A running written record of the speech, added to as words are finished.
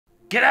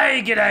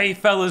G'day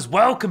fellas,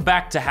 welcome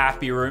back to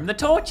Happy Room, the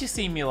torture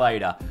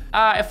simulator.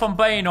 If I'm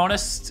being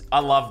honest,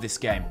 I love this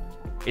game.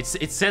 It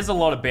says a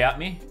lot about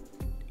me.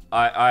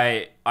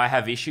 I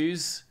have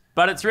issues,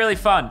 but it's really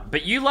fun.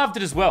 But you loved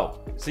it as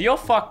well, so you're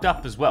fucked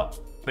up as well.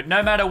 But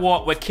no matter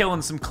what, we're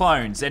killing some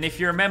clones. And if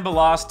you remember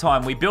last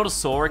time, we built a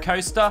Sora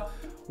coaster.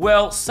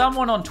 Well,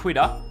 someone on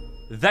Twitter,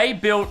 they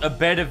built a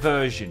better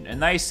version,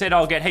 and they said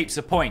I'll get heaps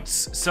of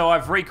points. So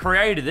I've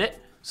recreated it,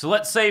 so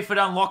let's see if it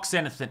unlocks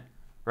anything.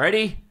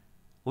 Ready?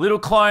 Little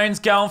clones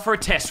going for a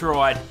test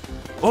ride.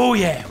 Oh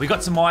yeah, we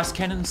got some ice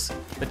cannons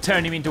that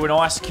turn him into an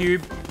ice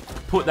cube.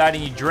 Put that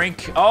in your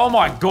drink. Oh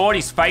my god,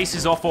 his face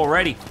is off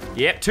already.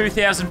 Yep,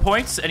 2,000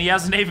 points, and he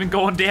hasn't even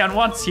gone down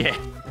once yet.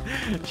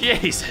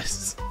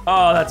 Jesus.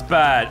 Oh, that's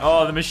bad.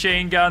 Oh, the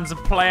machine guns are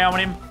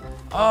plowing him.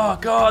 Oh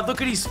god,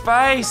 look at his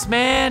face,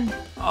 man.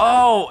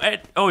 Oh,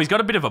 he's got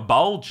a bit of a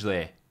bulge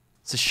there.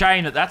 It's a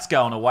shame that that's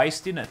going to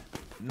waste, isn't it?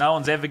 No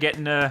one's ever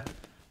getting to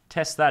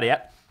test that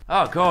out.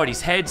 Oh god,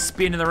 his head's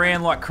spinning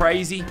around like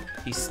crazy.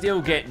 He's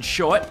still getting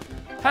shot.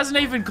 Hasn't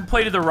even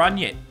completed the run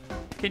yet.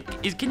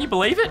 Can you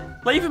believe it?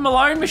 Leave him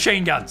alone,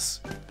 machine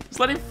guns. Just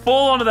let him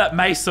fall onto that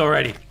mace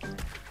already.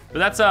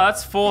 But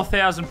that's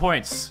 4,000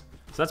 points.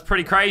 So that's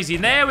pretty crazy.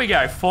 And there we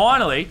go,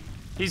 finally,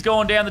 he's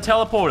gone down the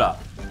teleporter.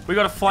 We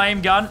got a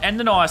flame gun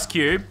and an ice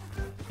cube.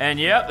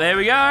 And yep, there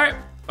we go.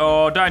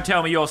 Oh, don't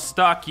tell me you're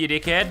stuck, you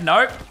dickhead.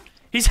 Nope.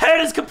 His head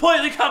has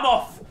completely come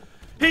off.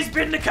 He's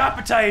been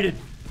decapitated.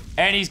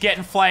 And he's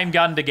getting flame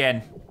gunned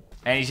again.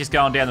 And he's just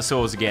going down the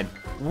sewers again.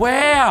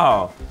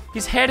 Wow!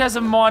 His head has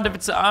a mind of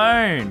its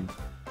own.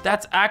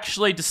 That's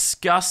actually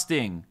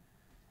disgusting.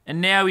 And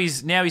now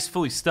he's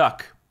fully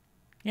stuck.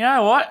 You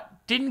know what?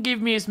 Didn't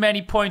give me as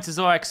many points as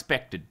I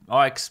expected.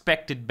 I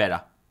expected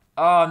better.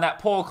 Oh, and that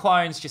poor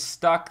clone's just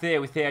stuck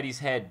there without his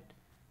head.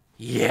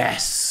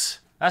 Yes!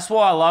 That's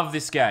why I love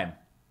this game.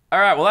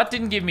 Alright, well that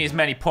didn't give me as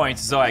many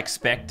points as I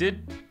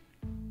expected.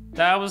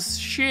 That was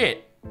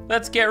shit.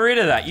 Let's get rid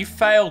of that. You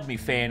failed me,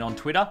 fan on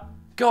Twitter.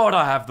 God,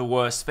 I have the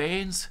worst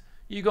fans.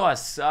 You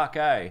guys suck,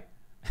 eh?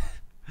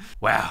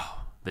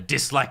 Wow, the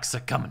dislikes are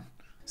coming.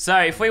 So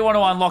if we want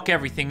to unlock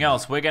everything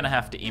else, we're gonna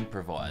have to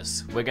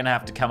improvise. We're gonna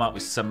have to come up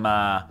with some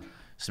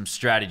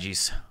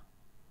strategies.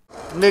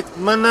 Nick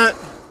minute.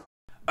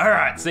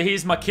 Alright, so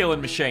here's my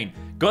killing machine.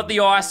 Got the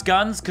ice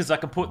guns, because I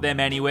can put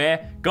them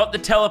anywhere. Got the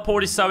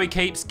teleporters so he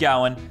keeps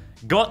going.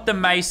 Got the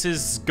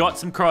maces, got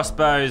some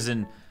crossbows,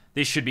 and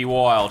this should be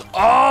wild.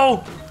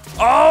 Oh!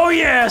 Oh,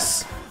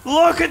 yes!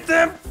 Look at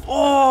them!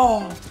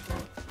 Oh!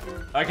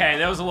 Okay,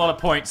 there was a lot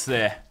of points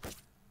there.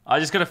 I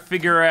just gotta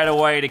figure out a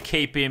way to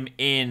keep him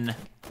in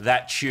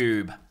that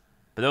tube.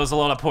 But there was a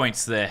lot of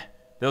points there.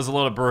 There was a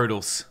lot of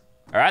brutals.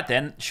 Alright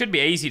then, should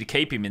be easy to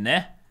keep him in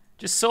there.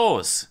 Just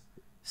saws.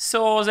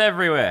 Saws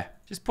everywhere.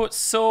 Just put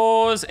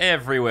saws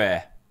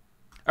everywhere.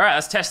 Alright,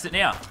 let's test it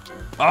now.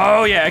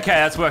 Oh yeah, okay,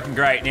 that's working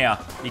great now.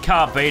 You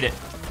can't beat it.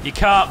 You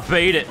can't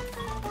beat it.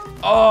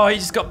 Oh, he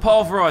just got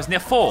pulverized. Now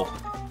fall.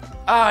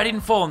 Ah, I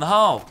didn't fall in the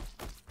hole.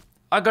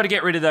 I gotta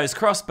get rid of those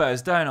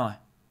crossbows, don't I?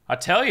 I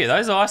tell you,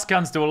 those ice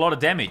guns do a lot of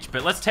damage,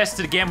 but let's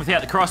test it again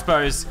without the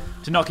crossbows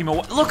to knock him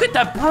away. Look at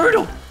that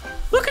brutal.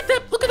 Look at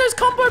that, look at those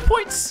combo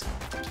points.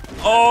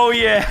 Oh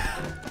yeah.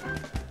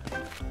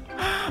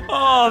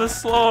 Oh, the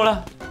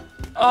slaughter.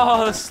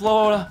 Oh, the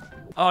slaughter.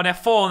 Oh, now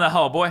fall in that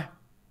hole, boy.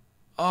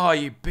 Oh,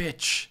 you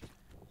bitch.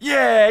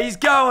 Yeah, he's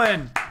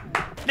going.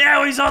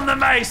 Now he's on the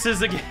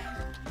maces again.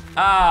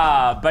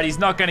 Ah, but he's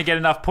not going to get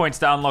enough points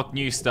to unlock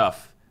new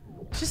stuff.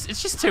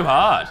 It's just too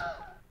hard.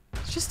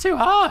 It's just too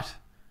hard.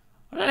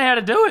 I don't know how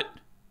to do it.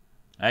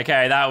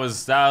 Okay, that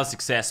was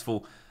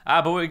successful.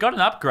 But we got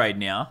an upgrade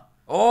now.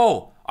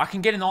 Oh, I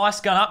can get an ice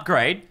gun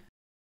upgrade.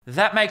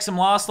 That makes them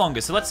last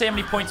longer. So let's see how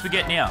many points we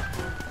get now.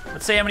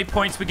 Let's see how many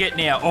points we get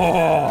now.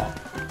 Oh,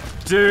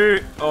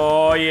 dude.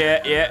 Oh,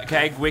 yeah.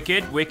 Okay,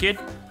 wicked.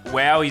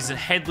 Wow, he's a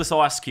headless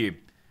ice cube.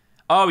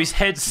 Oh, his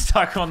head's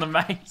stuck on the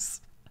mace.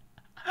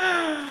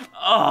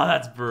 Oh,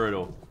 that's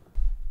brutal.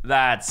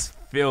 That's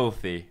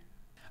filthy.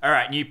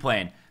 Alright, new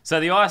plan. So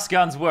the ice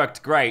guns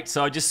worked great,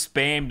 so I just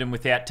spammed them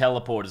without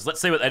teleporters. Let's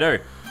see what they do.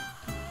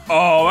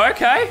 Oh,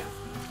 okay.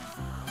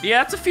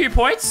 Yeah, that's a few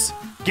points.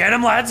 Get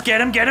him, lads.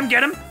 Get him.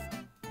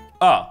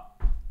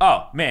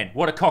 Oh, man,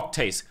 what a cock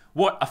tease.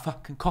 What a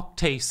fucking cock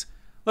tease.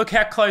 Look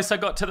how close I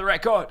got to the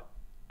record.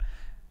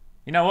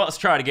 You know what? Let's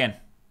try it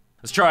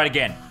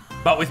again.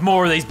 But with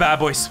more of these bad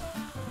boys.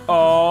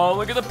 Oh,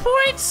 look at the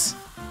points.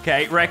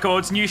 Okay,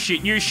 records, new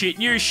shit.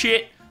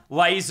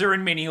 Laser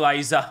and mini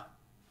laser.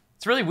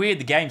 It's really weird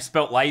the game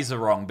spelt laser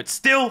wrong, but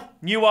still,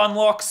 new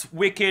unlocks,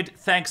 wicked,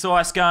 thanks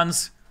ice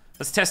guns.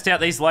 Let's test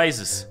out these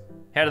lasers.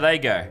 How do they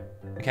go?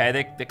 Okay,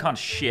 they're kind of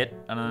shit.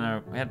 I don't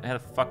know, how the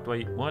fuck do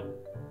I, what?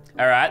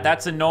 Alright,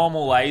 that's a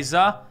normal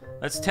laser.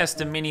 Let's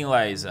test a mini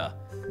laser.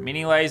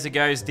 Mini laser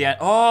goes down.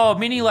 Oh,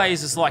 mini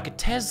laser's like a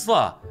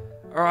Tesla.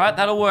 Alright,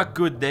 that'll work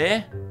good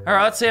there.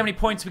 Alright, let's see how many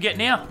points we get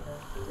now.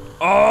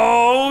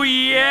 Oh,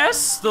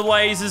 yes! The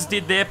lasers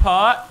did their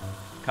part.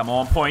 Come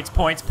on, points.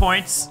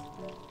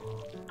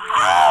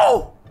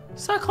 Oh!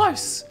 So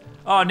close.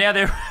 Oh, now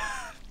they're...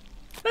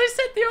 They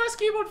set the ice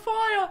cube on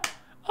fire.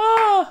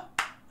 Oh,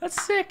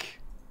 that's sick.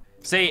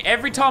 See,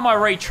 every time I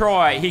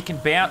retry, he can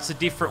bounce a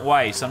different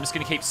way. So I'm just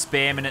going to keep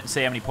spamming it and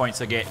see how many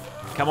points I get.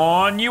 Come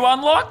on, you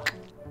unlock.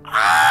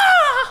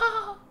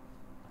 Ah!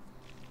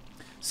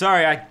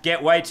 Sorry, I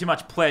get way too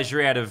much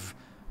pleasure out of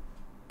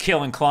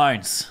killing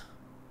clones.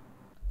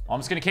 I'm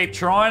just going to keep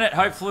trying it.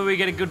 Hopefully we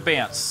get a good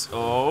bounce.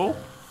 Oh.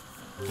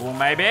 Or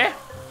maybe.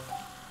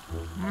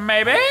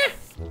 Maybe.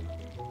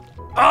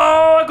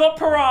 Oh, I got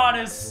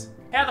piranhas.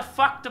 How the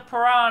fuck do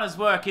piranhas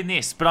work in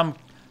this? But I'm...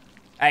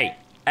 Hey.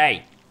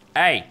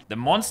 The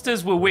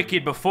monsters were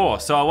wicked before,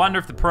 so I wonder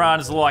if the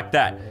piranhas are like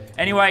that.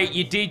 Anyway,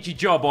 you did your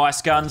job,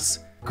 Ice Guns.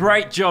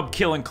 Great job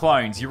killing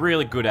clones. You're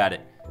really good at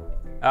it.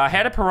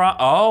 How do piranha...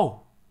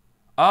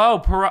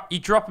 Oh, you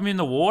drop them in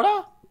the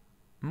water?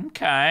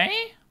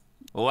 Okay.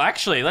 Well,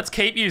 actually, let's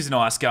keep using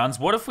ice guns.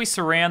 What if we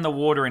surround the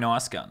water in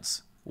ice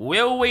guns?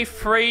 Will we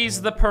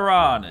freeze the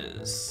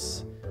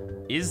piranhas?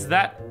 Is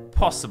that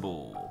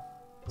possible?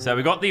 So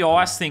we got the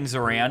ice things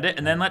around it,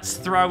 and then let's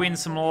throw in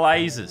some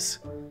lasers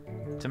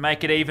to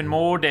make it even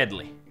more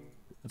deadly.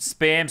 Let's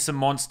spam some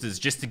monsters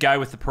just to go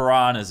with the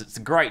piranhas. It's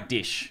a great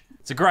dish.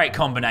 It's a great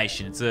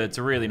combination. It's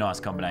a really nice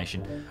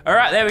combination. All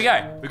right, there we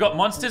go. We got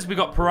monsters, we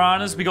got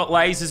piranhas, we got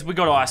lasers, we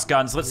got ice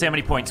guns. Let's see how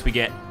many points we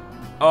get.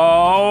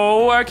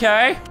 Oh,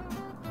 okay.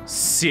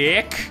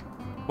 Sick.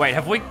 Wait,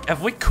 have we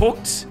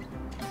cooked?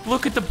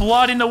 Look at the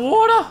blood in the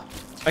water.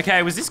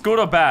 Okay, was this good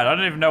or bad? I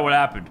don't even know what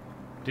happened.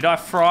 Did I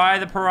fry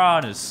the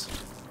piranhas?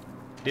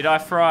 Did I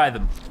fry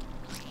them?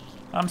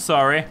 I'm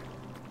sorry.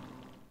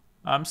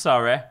 I'm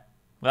sorry.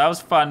 Well, that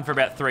was fun for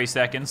about 3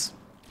 seconds.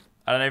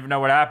 I don't even know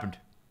what happened.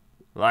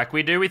 Like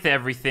we do with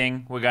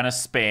everything, we're gonna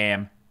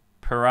spam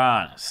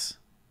piranhas.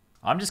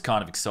 I'm just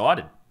kind of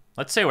excited.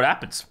 Let's see what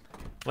happens.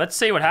 Let's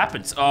see what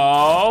happens.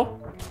 Oh.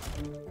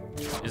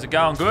 Is it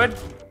going good?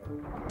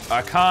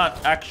 I can't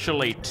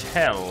actually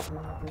tell.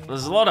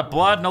 There's a lot of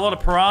blood and a lot of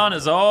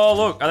piranhas. Oh,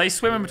 look. Are they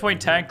swimming between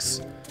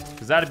tanks?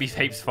 Because that'd be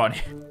heaps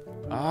funny.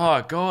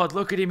 Oh, God.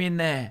 Look at him in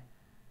there.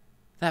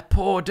 That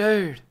poor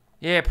dude.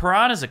 Yeah,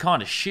 piranhas are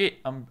kind of shit.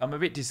 I'm a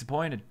bit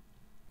disappointed.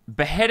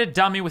 Behead a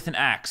dummy with an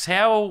axe.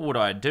 How would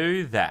I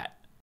do that?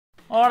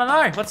 I don't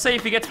know. Let's see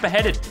if he gets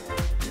beheaded.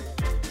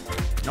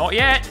 Not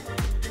yet.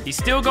 He's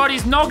still got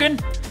his noggin.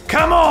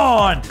 Come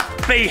on!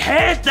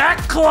 Behead that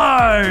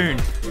clone!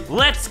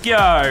 Let's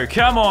go.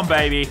 Come on,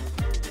 baby.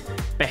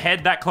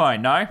 Behead that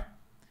clone, no?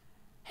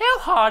 How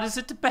hard is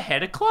it to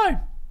behead a clone?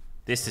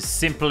 This is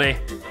simply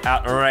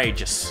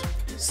outrageous.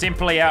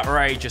 Simply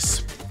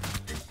outrageous.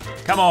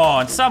 Come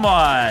on,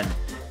 someone.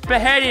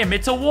 Behead him.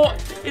 It's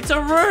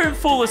a room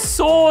full of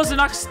saws and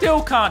I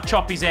still can't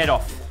chop his head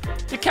off.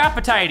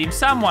 Decapitate him,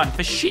 someone,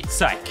 for shit's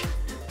sake.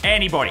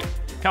 Anybody.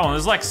 Come on,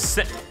 there's like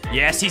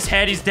yes, his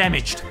head is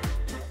damaged.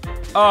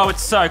 Oh,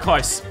 it's so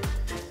close.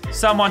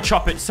 Someone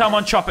chop it.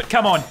 Someone chop it.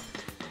 Come on.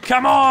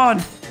 Come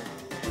on.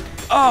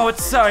 Oh,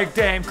 it's so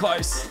damn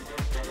close.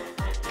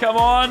 Come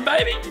on,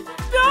 baby.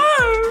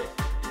 No.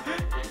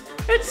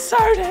 It's so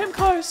damn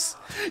close.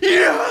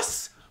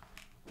 Yes.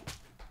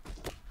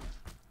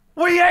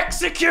 We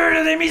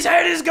executed him. His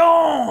head is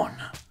gone.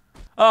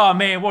 Oh,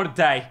 man, what a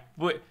day.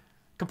 We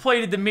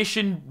completed the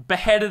mission,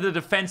 beheaded the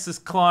defenseless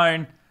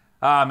clone.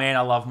 Ah, man,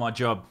 I love my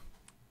job.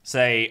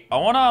 See, I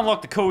want to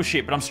unlock the cool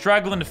shit, but I'm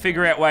struggling to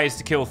figure out ways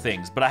to kill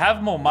things. But I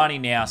have more money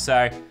now,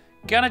 so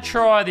gonna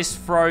try this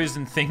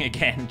frozen thing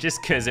again, just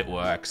because it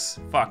works.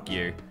 Fuck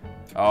you.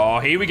 Oh,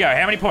 here we go.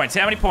 How many points?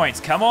 How many points?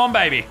 Come on,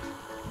 baby.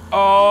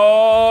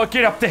 Oh,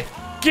 get up there.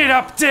 Get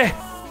up there.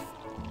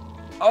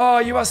 Oh,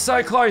 you are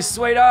so close,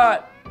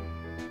 sweetheart.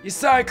 You're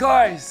so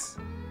close.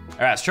 All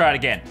right, let's try it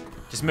again.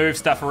 Just move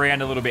stuff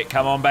around a little bit.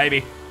 Come on,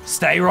 baby.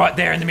 Stay right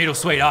there in the middle,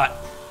 sweetheart.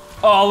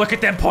 Oh, look at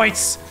them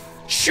points.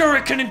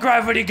 Shuriken and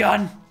gravity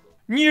gun.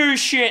 New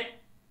shit.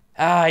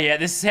 Ah, yeah,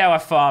 this is how I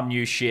farm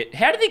new shit.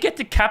 How did he get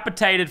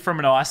decapitated from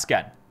an ice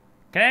gun?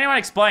 Can anyone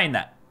explain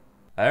that?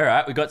 All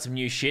right, we got some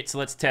new shit, so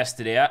let's test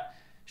it out.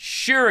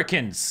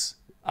 Shurikens.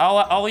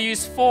 I'll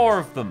use 4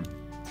 of them.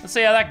 Let's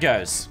see how that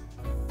goes.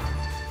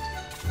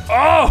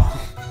 Oh!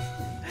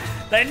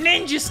 They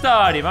ninja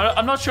starred him.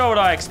 I'm not sure what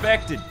I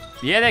expected.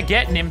 Yeah, they're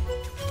getting him.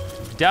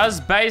 Does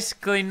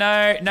basically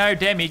no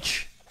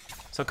damage.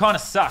 So it kind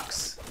of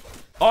sucks.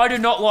 I do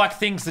not like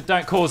things that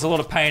don't cause a lot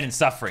of pain and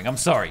suffering. I'm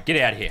sorry. Get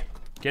out of here.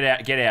 Get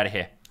out of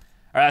here.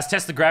 All right, let's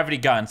test the gravity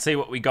gun. See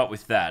what we got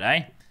with that,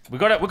 eh? We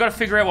got to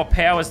figure out what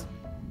powers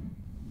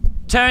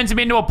turns him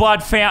into a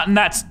blood fountain.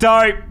 That's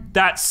dope.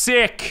 That's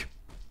sick.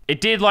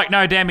 It did like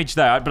no damage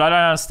though, but I don't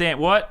understand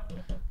what.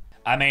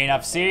 I mean,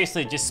 I've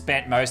seriously just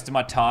spent most of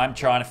my time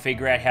trying to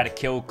figure out how to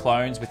kill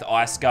clones with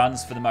ice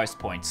guns for the most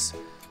points.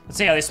 Let's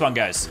see how this one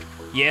goes.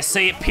 Yeah,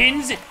 see, it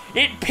pins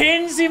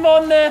him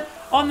on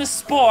the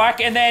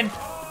spike, and then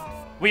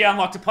we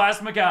unlocked a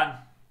plasma gun.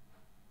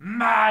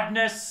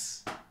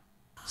 Madness.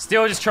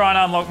 Still just trying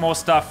to unlock more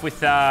stuff with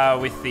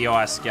the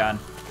ice gun.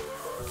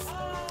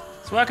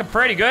 It's working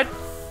pretty good.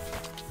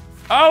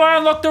 Oh, I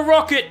unlocked the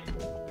rocket.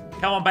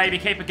 Come on, baby,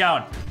 keep it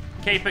going.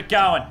 Keep it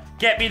going.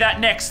 Get me that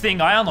next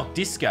thing. I unlocked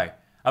disco.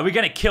 Are we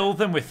gonna kill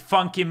them with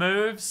funky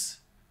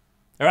moves?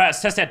 All right,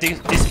 let's test out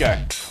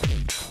disco.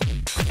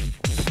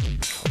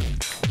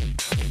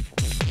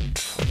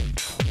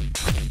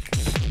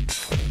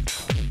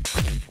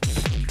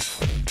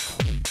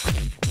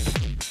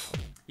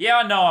 Yeah,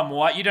 I know I'm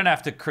white. You don't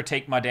have to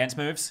critique my dance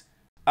moves.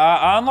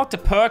 I unlocked a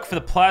perk for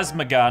the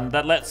plasma gun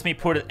that lets me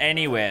put it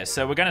anywhere.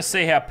 So we're gonna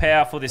see how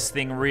powerful this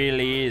thing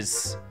really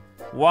is.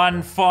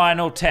 One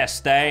final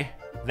test, eh?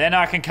 Then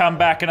I can come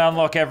back and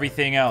unlock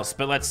everything else.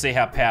 But let's see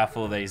how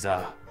powerful these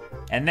are.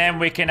 And then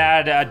we can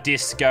add a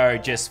disco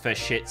just for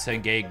shits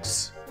and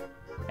gigs.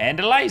 And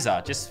a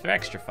laser, just for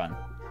extra fun.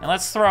 And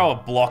let's throw a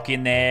block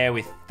in there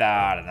with,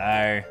 I don't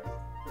know,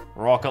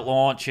 rocket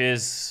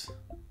launchers,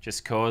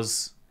 just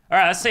cause. All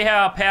right, let's see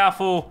how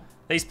powerful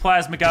these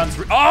plasma guns.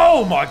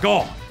 Oh my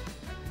God!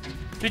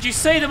 Did you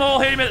see them all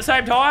hit him at the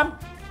same time?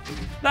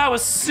 That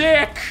was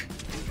sick.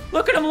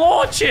 Look at him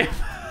launch him.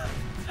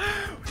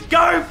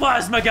 Go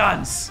plasma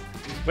guns!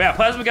 Wow,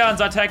 plasma guns,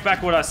 I take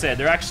back what I said.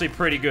 They're actually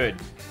pretty good.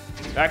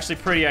 They're actually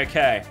pretty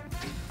okay.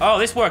 Oh,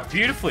 this worked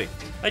beautifully.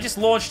 They just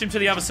launched him to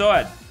the other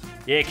side.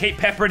 Yeah, keep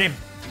peppering him.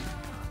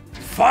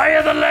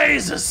 Fire the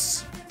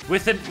lasers!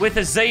 With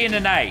a Z and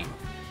an A.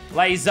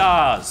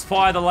 Lasers.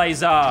 Fire the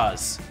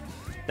lasers.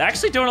 They're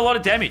actually doing a lot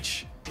of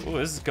damage. Oh,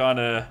 this is kind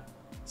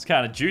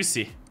of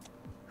juicy.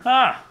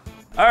 Huh.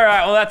 All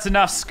right, well, that's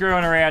enough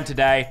screwing around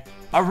today.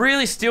 I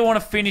really still want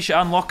to finish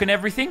unlocking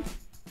everything.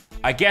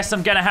 I guess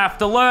I'm gonna have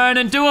to learn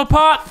and do a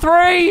part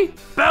 3.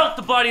 Belt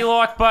the bloody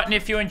like button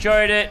if you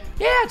enjoyed it.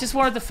 Yeah, I just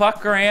wanted to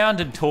fuck around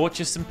and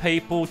torture some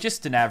people.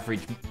 Just an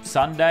average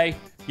Sunday.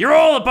 You're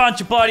all a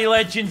bunch of bloody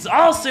legends.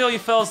 I'll see all you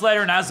fellas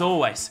later, and as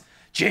always,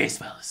 cheers,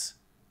 fellas.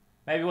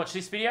 Maybe watch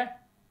this video.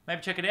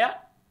 Maybe check it out.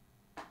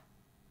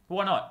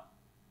 Why not?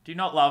 Do you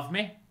not love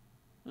me?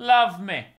 Love me.